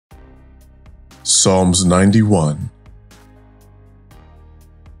Psalms 91.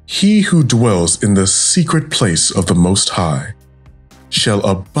 He who dwells in the secret place of the Most High shall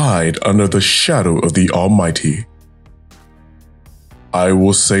abide under the shadow of the Almighty. I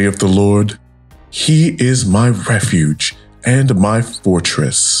will say of the Lord, He is my refuge and my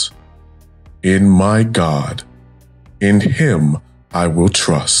fortress. In my God, in Him I will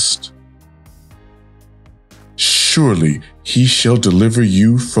trust. Surely He shall deliver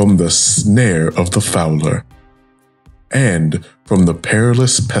you from the snare of the fowler and from the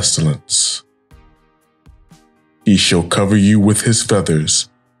perilous pestilence. He shall cover you with His feathers,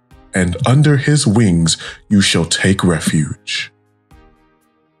 and under His wings you shall take refuge.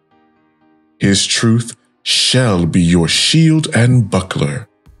 His truth shall be your shield and buckler.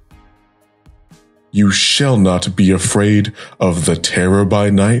 You shall not be afraid of the terror by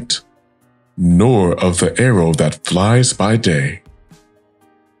night, nor of the arrow that flies by day,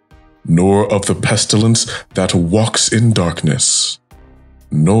 nor of the pestilence that walks in darkness,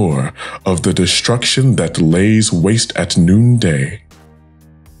 nor of the destruction that lays waste at noonday.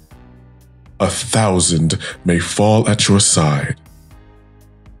 1,000 may fall at your side,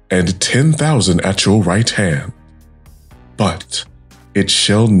 and 10,000 at your right hand, but it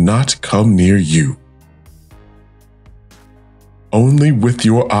shall not come near you. Only with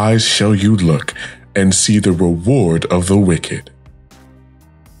your eyes shall you look and see the reward of the wicked.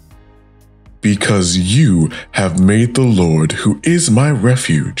 Because you have made the Lord, who is my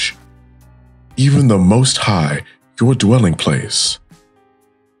refuge, even the Most High, your dwelling place.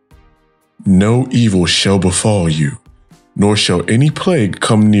 No evil shall befall you, nor shall any plague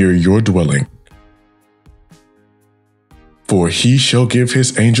come near your dwelling. For He shall give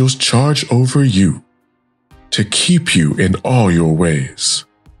His angels charge over you, to keep you in all your ways.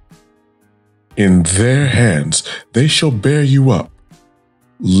 In their hands they shall bear you up,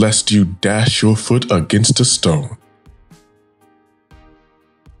 lest you dash your foot against a stone.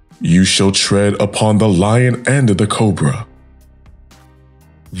 You shall tread upon the lion and the cobra.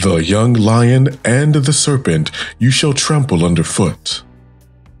 The young lion and the serpent you shall trample underfoot.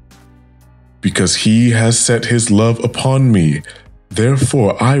 Because He has set His love upon me,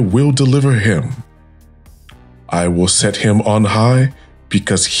 therefore I will deliver him. I will set him on high,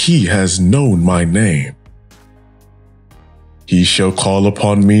 because he has known my name. He shall call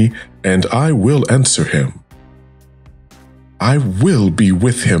upon me, and I will answer him. I will be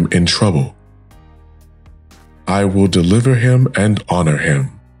with him in trouble. I will deliver him and honor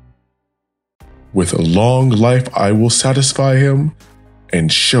him. With a long life I will satisfy him and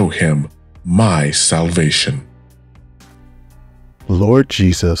show him my salvation. Lord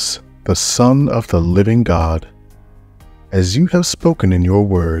Jesus, the Son of the living God, as you have spoken in your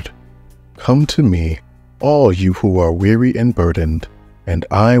word, come to me, all you who are weary and burdened, and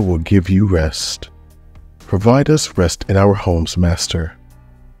I will give you rest. Provide us rest in our homes, Master.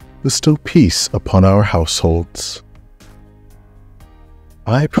 Bestow peace upon our households.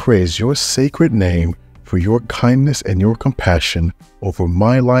 I praise your sacred name for your kindness and your compassion over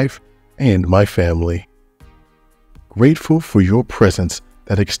my life and my family. Grateful for your presence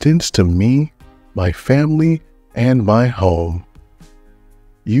that extends to me, my family, and my home.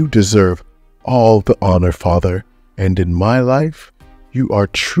 You deserve all the honor, Father, and in my life, you are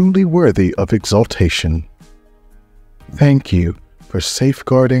truly worthy of exaltation. Thank you for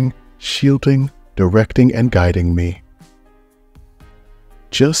safeguarding, shielding, directing, and guiding me.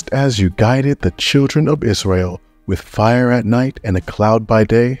 Just as you guided the children of Israel with fire at night and a cloud by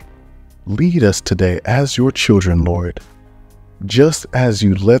day, lead us today as your children, Lord. Just as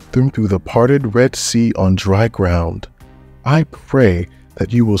you led them through the parted Red Sea on dry ground, I pray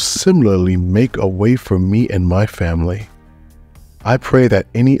that you will similarly make a way for me and my family. I pray that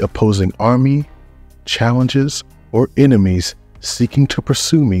any opposing army, challenges, or enemies seeking to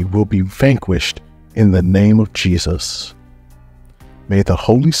pursue me will be vanquished in the name of Jesus. May the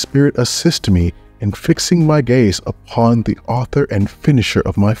Holy Spirit assist me in fixing my gaze upon the author and finisher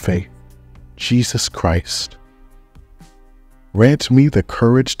of my faith, Jesus Christ. Grant me the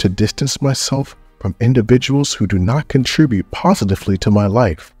courage to distance myself from individuals who do not contribute positively to my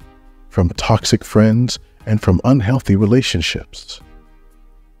life, from toxic friends, and from unhealthy relationships.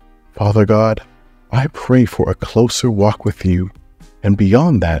 Father God, I pray for a closer walk with you, and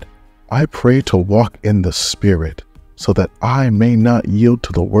beyond that, I pray to walk in the Spirit, so that I may not yield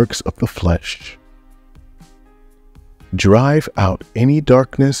to the works of the flesh. Drive out any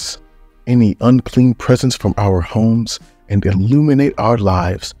darkness, any unclean presence from our homes, and illuminate our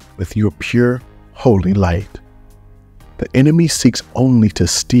lives with your pure, holy light. The enemy seeks only to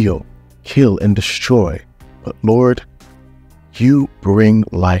steal, kill, and destroy, but Lord, you bring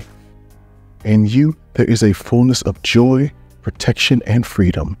life. In you there is a fullness of joy, protection, and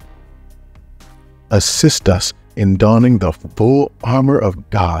freedom. Assist us in donning the full armor of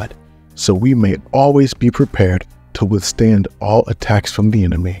God, so we may always be prepared to withstand all attacks from the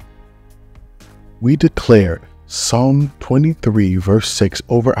enemy. We declare Psalm 23 verse 6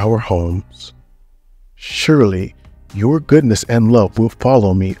 over our homes. Surely your goodness and love will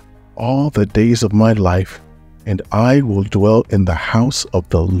follow me all the days of my life, and I will dwell in the house of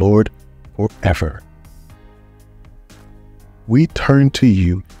the Lord forever. We turn to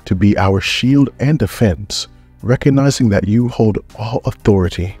you to be our shield and defense, recognizing that you hold all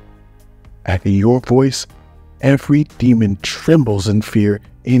authority. At your voice, every demon trembles in fear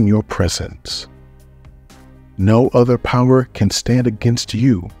in your presence. No other power can stand against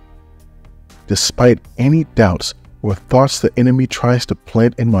you. Despite any doubts or thoughts the enemy tries to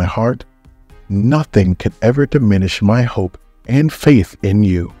plant in my heart, nothing can ever diminish my hope and faith in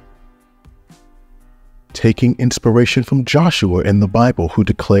you. Taking inspiration from Joshua in the Bible, who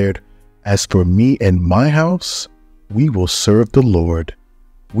declared, "As for me and my house, we will serve the Lord,"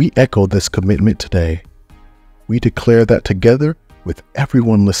 we echo this commitment today. We declare that together with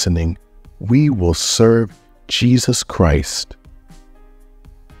everyone listening, we will serve Jesus Christ.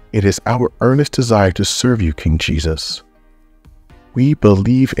 It is our earnest desire to serve you, King Jesus. We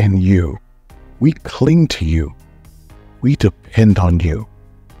believe in you. We cling to you. We depend on you.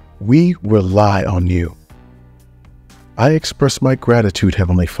 We rely on you. I express my gratitude,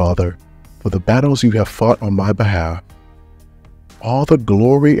 Heavenly Father, for the battles you have fought on my behalf. All the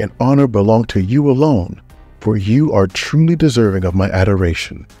glory and honor belong to you alone, for you are truly deserving of my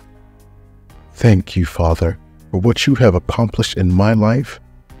adoration. Thank you, Father, for what you have accomplished in my life,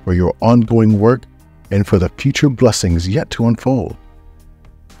 for your ongoing work, and for the future blessings yet to unfold.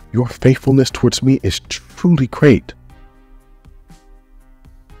 Your faithfulness towards me is truly great.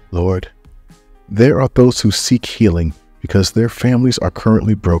 Lord, there are those who seek healing because their families are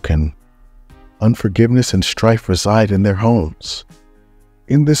currently broken. Unforgiveness and strife reside in their homes.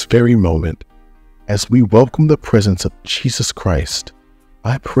 In this very moment, as we welcome the presence of Jesus Christ,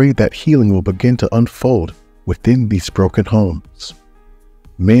 I pray that healing will begin to unfold within these broken homes.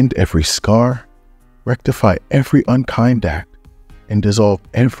 Mend every scar, rectify every unkind act, and dissolve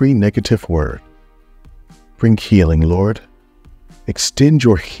every negative word. Bring healing, Lord. Extend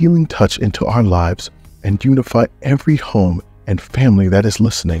your healing touch into our lives and unify every home and family that is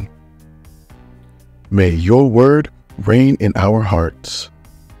listening. May your word reign in our hearts.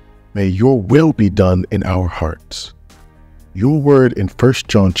 May your will be done in our hearts. Your word in 1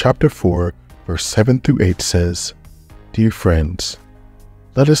 John chapter 4, verse 7 through 8 says, "Dear friends,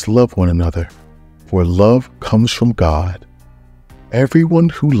 let us love one another, for love comes from God. Everyone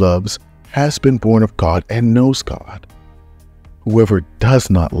who loves has been born of God and knows God. Whoever does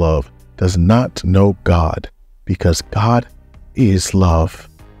not love does not know God, because God is love."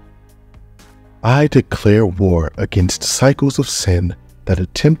 I declare war against cycles of sin that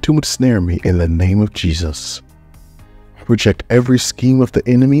attempt to ensnare me in the name of Jesus. I reject every scheme of the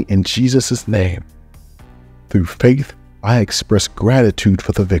enemy in Jesus' name. Through faith, I express gratitude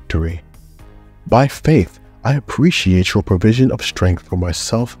for the victory. By faith, I appreciate your provision of strength for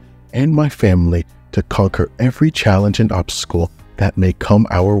myself and my family to conquer every challenge and obstacle that may come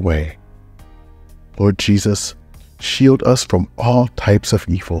our way. Lord Jesus, shield us from all types of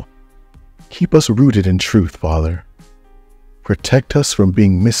evil. Keep us rooted in truth, Father. Protect us from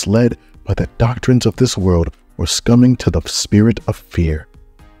being misled by the doctrines of this world or succumbing to the spirit of fear.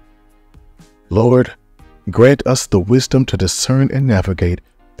 Lord, grant us the wisdom to discern and navigate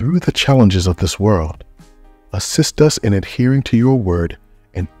through the challenges of this world. Assist us in adhering to your word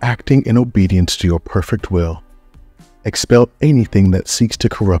and acting in obedience to your perfect will. Expel anything that seeks to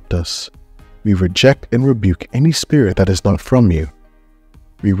corrupt us. We reject and rebuke any spirit that is not from you.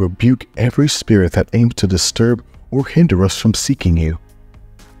 We rebuke every spirit that aims to disturb or hinder us from seeking you.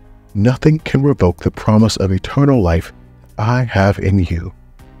 Nothing can revoke the promise of eternal life I have in you.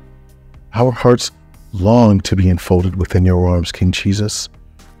 Our hearts long to be enfolded within your arms, King Jesus,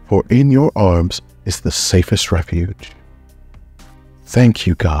 for in your arms is the safest refuge. Thank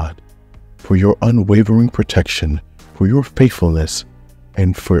you, God, for your unwavering protection, for your faithfulness,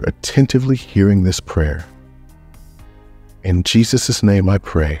 and for attentively hearing this prayer. In Jesus' name I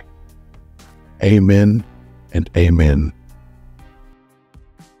pray. Amen and amen.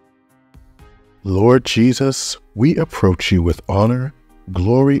 Lord Jesus, we approach you with honor,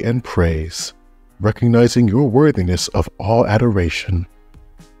 glory, and praise, recognizing your worthiness of all adoration.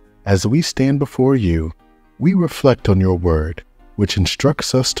 As we stand before you, we reflect on your word, which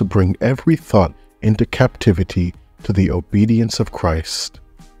instructs us to bring every thought into captivity to the obedience of Christ.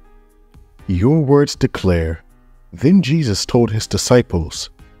 Your words declare, "Then Jesus told his disciples,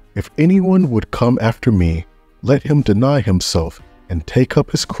 'If anyone would come after me, let him deny himself and take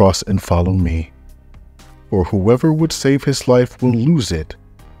up his cross and follow me. For whoever would save his life will lose it,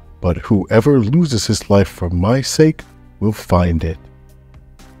 but whoever loses his life for my sake will find it.'"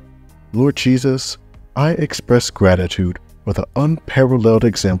 Lord Jesus, I express gratitude for the unparalleled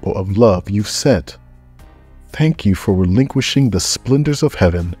example of love you've set. Thank you for relinquishing the splendors of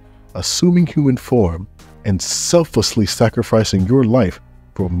heaven, assuming human form, and selflessly sacrificing your life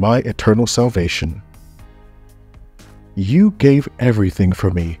for my eternal salvation. You gave everything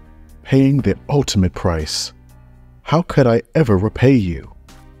for me, paying the ultimate price. How could I ever repay you?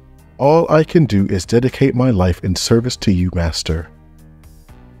 All I can do is dedicate my life in service to you, Master.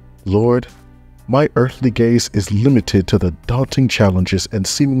 Lord, my earthly gaze is limited to the daunting challenges and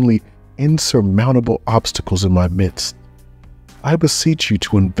seemingly insurmountable obstacles in my midst. I beseech you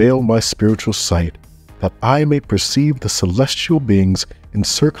to unveil my spiritual sight, that I may perceive the celestial beings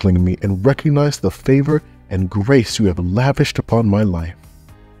encircling me and recognize the favor and grace you have lavished upon my life.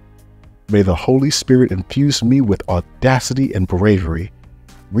 May the Holy Spirit infuse me with audacity and bravery,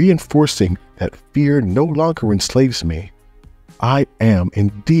 reinforcing that fear no longer enslaves me. I am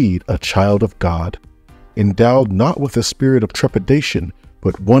indeed a child of God, endowed not with a spirit of trepidation,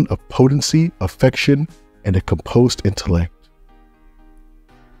 but one of potency, affection, and a composed intellect.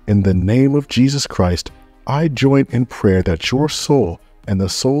 In the name of Jesus Christ, I join in prayer that your soul and the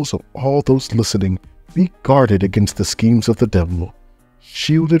souls of all those listening be guarded against the schemes of the devil,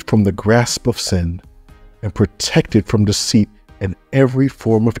 shielded from the grasp of sin, and protected from deceit and every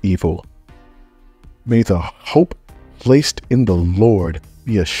form of evil. May the hope placed in the Lord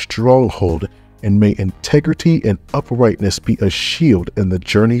be a stronghold, and may integrity and uprightness be a shield in the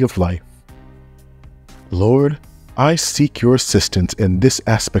journey of life. Lord, I seek your assistance in this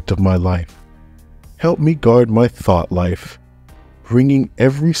aspect of my life. Help me guard my thought life, bringing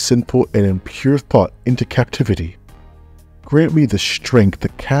every sinful and impure thought into captivity. Grant me the strength to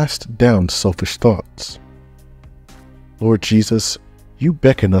cast down selfish thoughts. Lord Jesus, you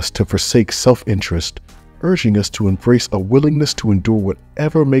beckon us to forsake self-interest, urging us to embrace a willingness to endure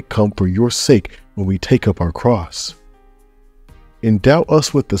whatever may come for your sake when we take up our cross. Endow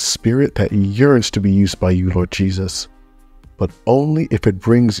us with the spirit that yearns to be used by you, Lord Jesus, but only if it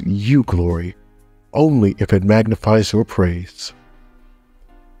brings you glory, only if it magnifies your praise.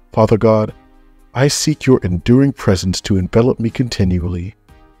 Father God, I seek your enduring presence to envelop me continually.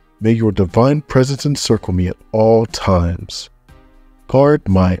 May your divine presence encircle me at all times. Guard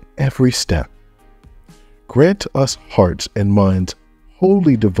my every step. Grant us hearts and minds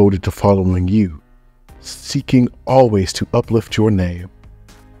wholly devoted to following you, seeking always to uplift your name.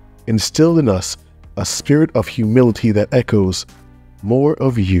 Instill in us a spirit of humility that echoes, "More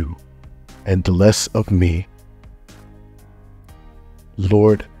of you and less of me."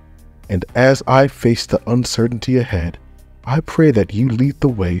 Lord, and as I face the uncertainty ahead, I pray that you lead the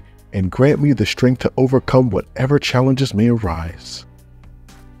way and grant me the strength to overcome whatever challenges may arise.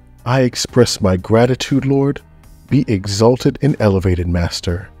 I express my gratitude, Lord. Be exalted and elevated,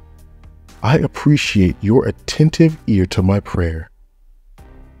 Master. I appreciate your attentive ear to my prayer.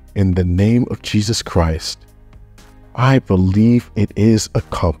 In the name of Jesus Christ, I believe it is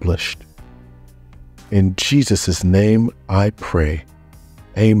accomplished. In Jesus' name I pray.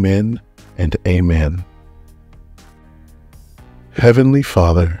 Amen and amen. Heavenly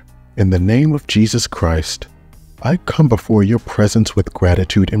Father, in the name of Jesus Christ, I come before your presence with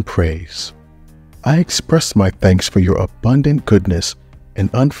gratitude and praise. I express my thanks for your abundant goodness and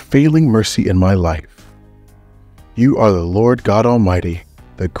unfailing mercy in my life. You are the Lord God Almighty,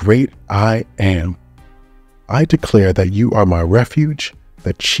 the great I Am. I declare that you are my refuge,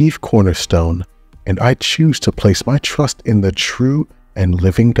 the chief cornerstone, and I choose to place my trust in the true and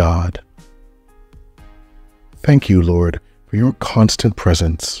living God. Thank you, Lord, for your constant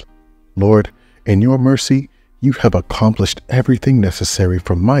presence. Lord, in your mercy, you have accomplished everything necessary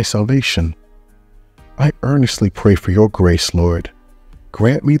for my salvation. I earnestly pray for your grace, Lord.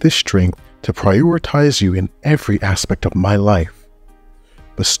 Grant me the strength to prioritize you in every aspect of my life.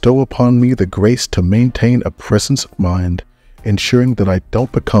 Bestow upon me the grace to maintain a presence of mind, ensuring that I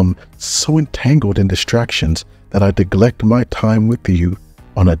don't become so entangled in distractions that I neglect my time with you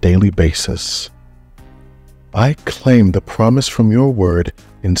on a daily basis. I claim the promise from your word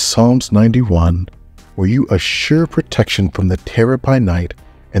in Psalms 91, where you assure protection from the terror by night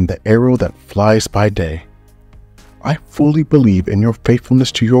and the arrow that flies by day. I fully believe in your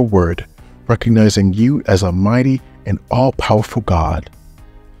faithfulness to your word, recognizing you as a mighty and all-powerful God.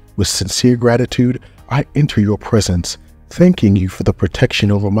 With sincere gratitude, I enter your presence, thanking you for the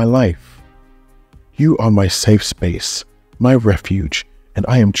protection over my life. You are my safe space, my refuge, and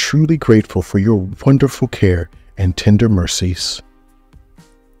I am truly grateful for your wonderful care and tender mercies.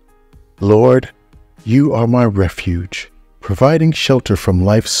 Lord, you are my refuge, providing shelter from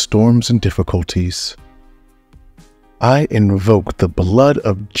life's storms and difficulties. I invoke the blood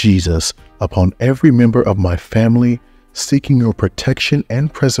of Jesus upon every member of my family, seeking your protection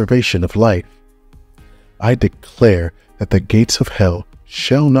and preservation of life. I declare that the gates of hell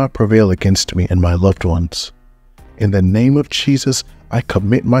shall not prevail against me and my loved ones. In the name of Jesus, I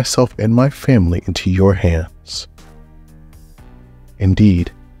commit myself and my family into your hands.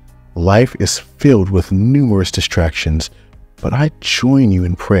 Indeed, life is filled with numerous distractions, but I join you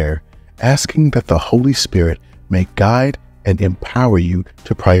in prayer, asking that the Holy Spirit may guide and empower you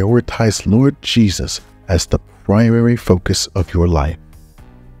to prioritize Lord Jesus as the primary focus of your life.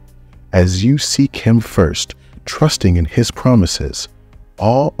 As you seek Him first, trusting in His promises,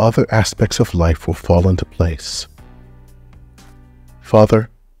 all other aspects of life will fall into place. Father,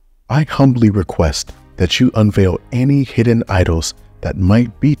 I humbly request that you unveil any hidden idols that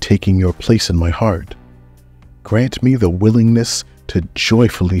might be taking your place in my heart. Grant me the willingness to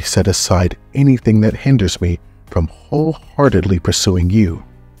joyfully set aside anything that hinders me from wholeheartedly pursuing you.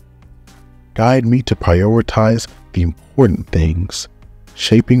 Guide me to prioritize the important things,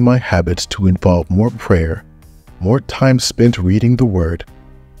 shaping my habits to involve more prayer, more time spent reading the Word,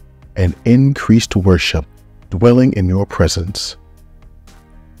 and increased worship dwelling in your presence.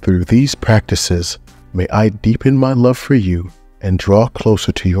 Through these practices, may I deepen my love for you and draw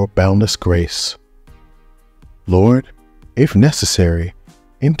closer to your boundless grace. Lord, if necessary,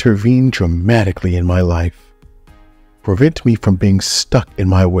 intervene dramatically in my life. Prevent me from being stuck in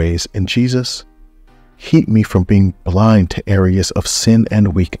my ways, and Jesus, keep me from being blind to areas of sin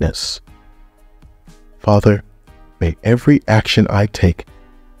and weakness. Father, may every action I take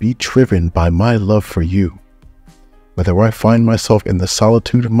be driven by my love for you. Whether I find myself in the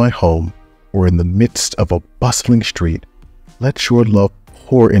solitude of my home or in the midst of a bustling street, let your love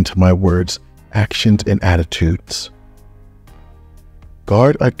pour into my words, actions, and attitudes.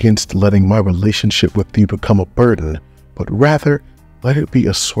 Guard against letting my relationship with you become a burden, but rather let it be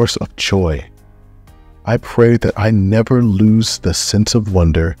a source of joy. I pray that I never lose the sense of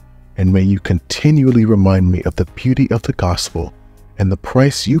wonder, and may you continually remind me of the beauty of the gospel and the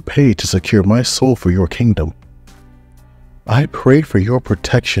price you paid to secure my soul for your kingdom. I pray for your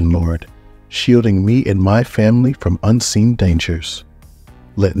protection, Lord, shielding me and my family from unseen dangers.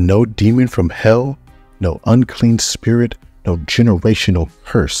 Let no demon from hell, no unclean spirit, no generational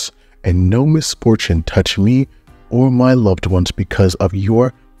curse, and no misfortune touch me or my loved ones because of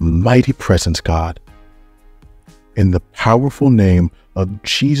your mighty presence, God. In the powerful name of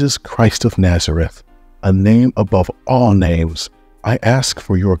Jesus Christ of Nazareth, a name above all names, I ask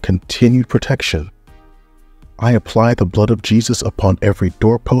for your continued protection. I apply the blood of Jesus upon every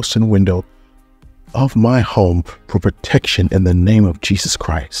doorpost and window of my home for protection in the name of Jesus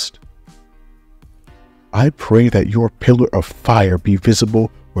Christ. I pray that your pillar of fire be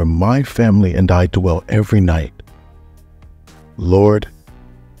visible where my family and I dwell every night. Lord,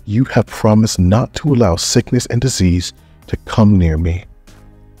 you have promised not to allow sickness and disease to come near me.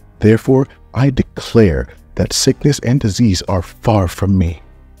 Therefore, I declare that sickness and disease are far from me.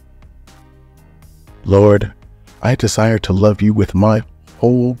 Lord, I desire to love you with my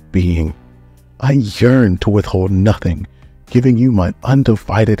whole being. I yearn to withhold nothing, giving you my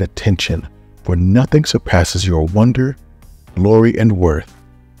undivided attention, for nothing surpasses your wonder, glory, and worth.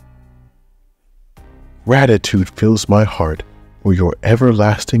 Gratitude fills my heart for your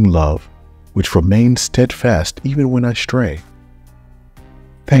everlasting love, which remains steadfast even when I stray.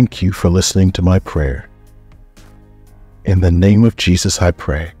 Thank you for listening to my prayer. In the name of Jesus I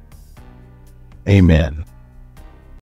pray. Amen.